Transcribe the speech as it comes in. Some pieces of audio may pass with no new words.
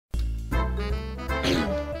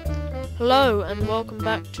Hello and welcome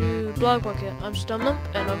back to Blarg. I'm Stumlump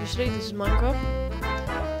and obviously this is Minecraft.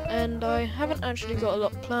 And I haven't actually got a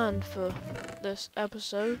lot planned for this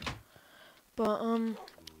episode, but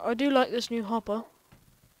I do like this new hopper.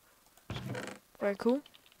 Very cool.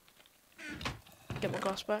 Get my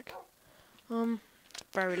glass back.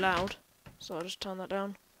 Very loud, so I'll just turn that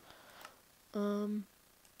down.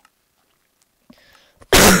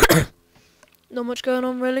 Not much going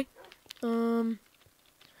on really.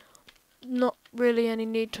 Not really any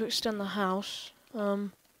need to extend the house. I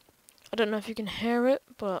don't know if you can hear it,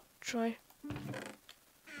 but try.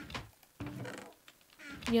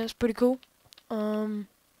 Yeah, it's pretty cool.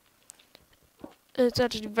 It's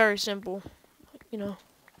actually very simple, you know.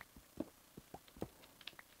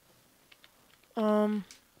 I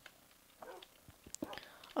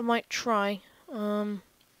might try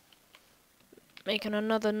making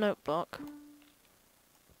another note block.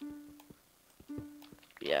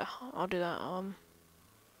 Yeah, I'll do that.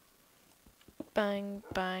 Bang,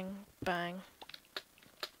 bang, bang.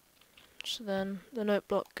 So then the note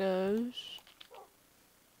block goes.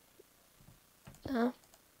 Why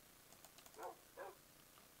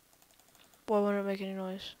won't it make any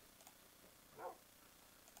noise?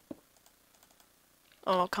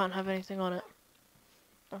 Oh, I can't have anything on it.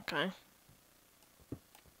 Okay.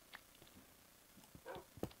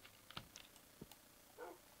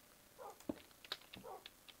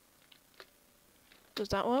 Does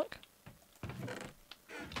that work?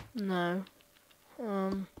 No.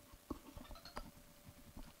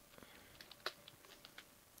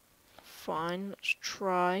 Fine, let's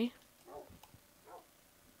try.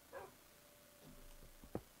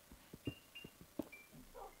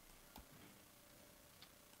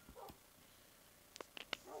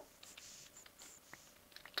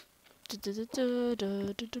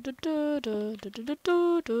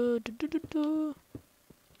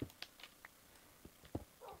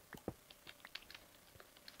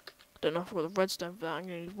 Don't know if I've got the redstone for that. I'm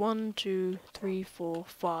gonna need 1, 2, 3, 4,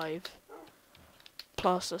 5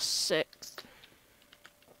 plus a 6th.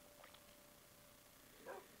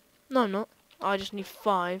 No, I'm not. I just need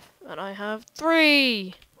 5, and I have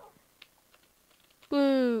 3.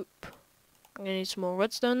 Whoop. I'm gonna need some more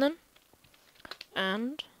redstone then,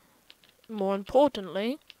 and more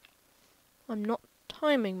importantly, I'm not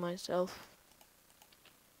timing myself.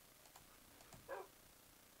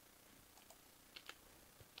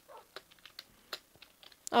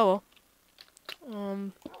 Oh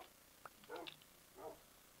well.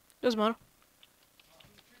 Doesn't matter.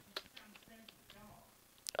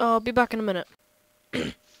 I'll be back in a minute.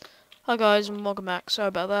 Hi guys and welcome back. Sorry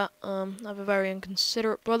about that. I have a very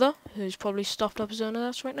inconsiderate brother who's probably stuffed up his own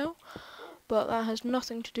ass right now. But that has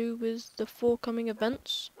nothing to do with the forthcoming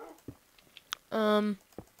events. We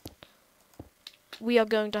are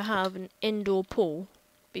going to have an indoor pool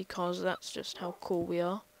because that's just how cool we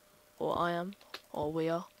are. Or I am. Or we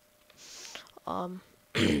are.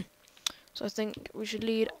 So I think we should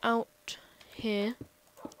lead out here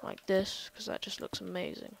like this because that just looks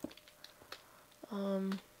amazing.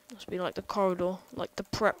 Must be like the corridor, like the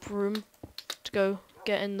prep room to go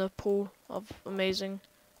get in the pool of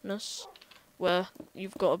amazingness, where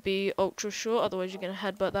you've got to be ultra short, otherwise you're going to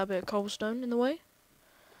headbutt that bit of cobblestone in the way.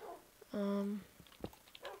 So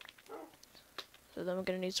then we're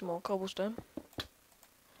going to need some more cobblestone,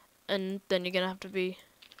 and then you're going to have to be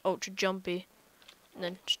ultra jumpy, and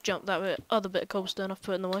then just jump that other bit of cobblestone I've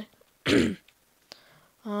put in the way.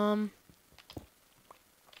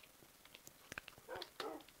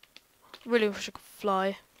 Really wish I could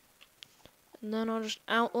fly. And then I'll just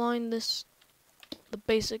outline the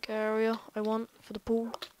basic area I want for the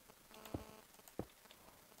pool.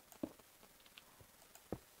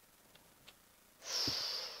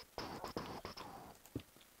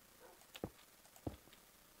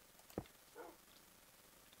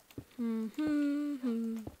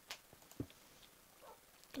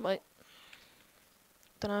 Wait.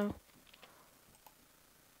 Dunno.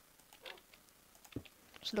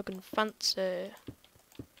 It's looking fancy.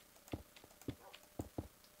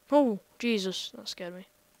 Oh, Jesus, that scared me.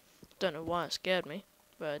 Don't know why it scared me,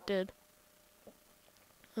 but it did.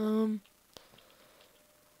 Move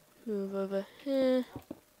over here.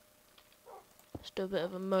 Just do a bit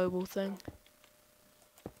of a mobile thing.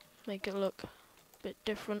 Make it look a bit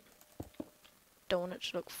different. Don't want it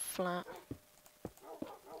to look flat.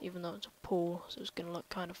 Even though it's a pool, so it's gonna look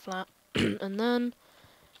kind of flat. And then,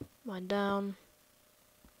 mine down.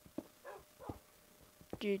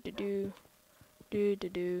 Do-do-do.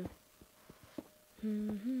 Do-do-do.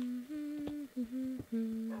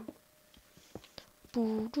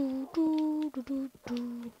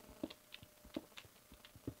 Boo-doo-doo-doo-doo-doo.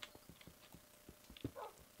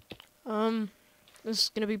 This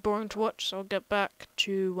is gonna be boring to watch, so I'll get back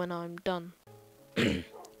to when I'm done.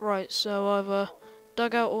 Right, so I've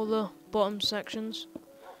dug out all the bottom sections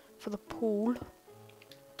for the pool.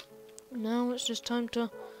 Now it's just time to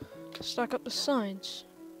stack up the sides,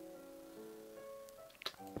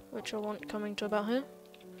 which I want coming to about here.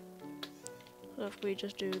 So if we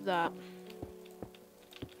just do that,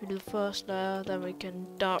 we do the first layer, then we can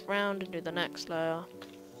dart round and do the next layer.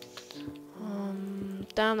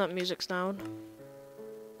 Damn, that music's loud.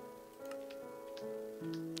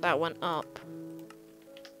 That went up.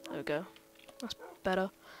 There we go. That's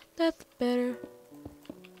better. That's better.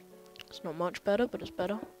 It's not much better, but it's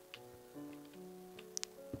better.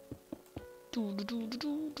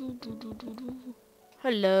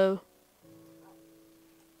 Hello.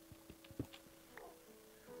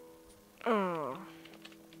 I'm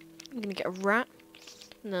gonna get a rat,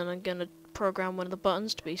 and then I'm gonna program one of the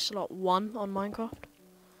buttons to be slot 1 on Minecraft.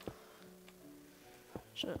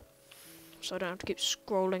 So I don't have to keep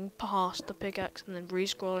scrolling past the pickaxe and then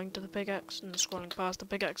re-scrolling to the pickaxe and then scrolling past the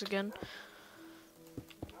pickaxe again.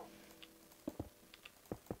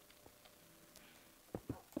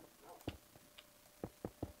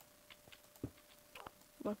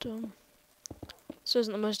 But this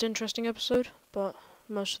isn't the most interesting episode, but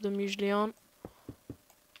most of them usually aren't.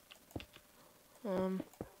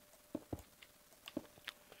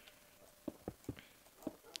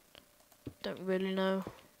 Don't really know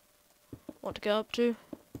what to get up to.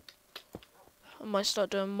 I might start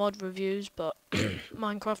doing mod reviews, but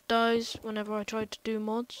Minecraft dies whenever I try to do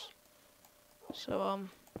mods. So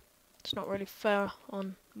it's not really fair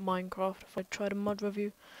on Minecraft if I try to mod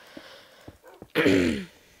review. Would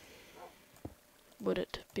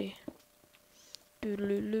it be?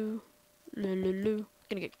 Doodaloo, loo.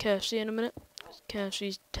 Gonna get KFC in a minute.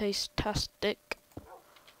 KFC's taste-tastic.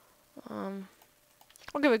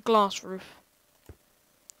 I'll give it a glass roof.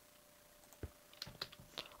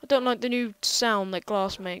 I don't like the new sound that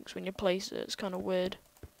glass makes when you place it. It's kind of weird.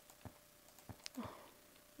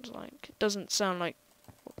 It's like, it doesn't sound like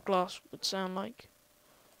what glass would sound like.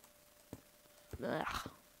 Ugh.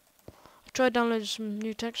 I've tried downloading some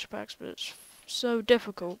new texture packs, but it's so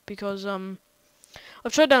difficult because I've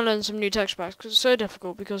tried downloading some new texture packs because it's so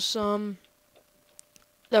difficult because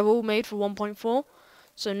they're all made for 1.4,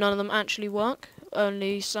 so none of them actually work.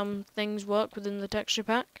 Only some things work within the texture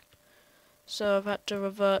pack. So I've had to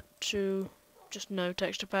revert to just no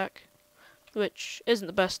texture pack, which isn't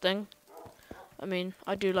the best thing. I mean,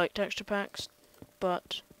 I do like texture packs,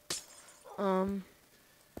 but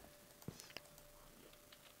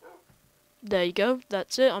there you go.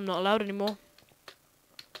 That's it. I'm not allowed anymore.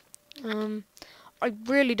 I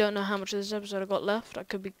really don't know how much of this episode I got left. I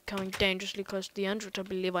could be coming dangerously close to the end, which I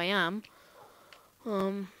believe I am.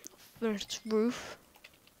 Finish this roof.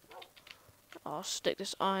 I'll stick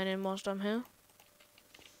this iron in whilst I'm here.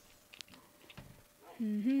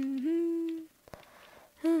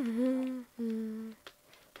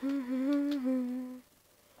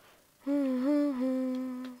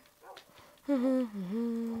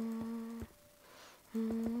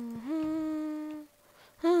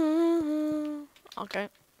 Okay,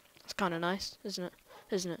 that's kind of nice, isn't it?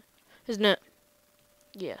 Isn't it? Isn't it?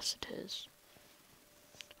 Yes, it is.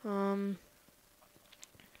 So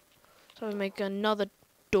I make another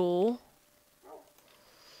door.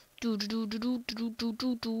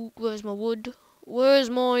 Where's my wood?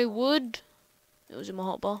 Where's my wood? It was in my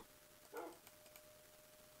hotbar.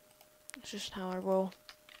 It's just how I roll.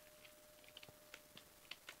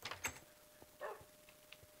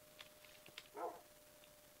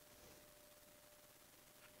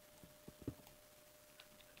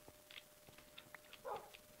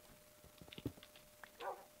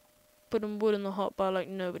 Putting wood in the hotbar like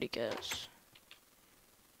nobody cares.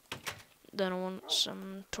 Then I want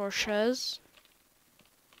some torches.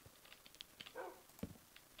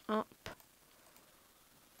 Up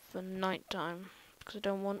for nighttime, because I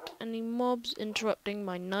don't want any mobs interrupting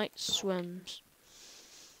my night swims.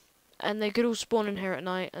 And they could all spawn in here at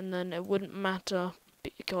night, and then it wouldn't matter,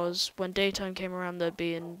 because when daytime came around they'd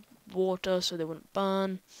be in water, so they wouldn't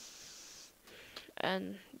burn.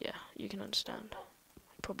 And yeah, you can understand.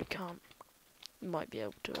 Probably can't. You might be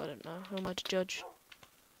able to, I don't know. Who am I to judge?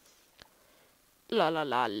 La la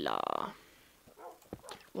la la.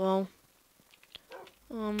 Well,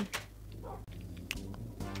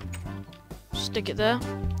 stick it there.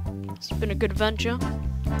 It's been a good adventure,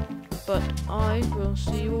 but I will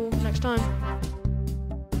see you all next time.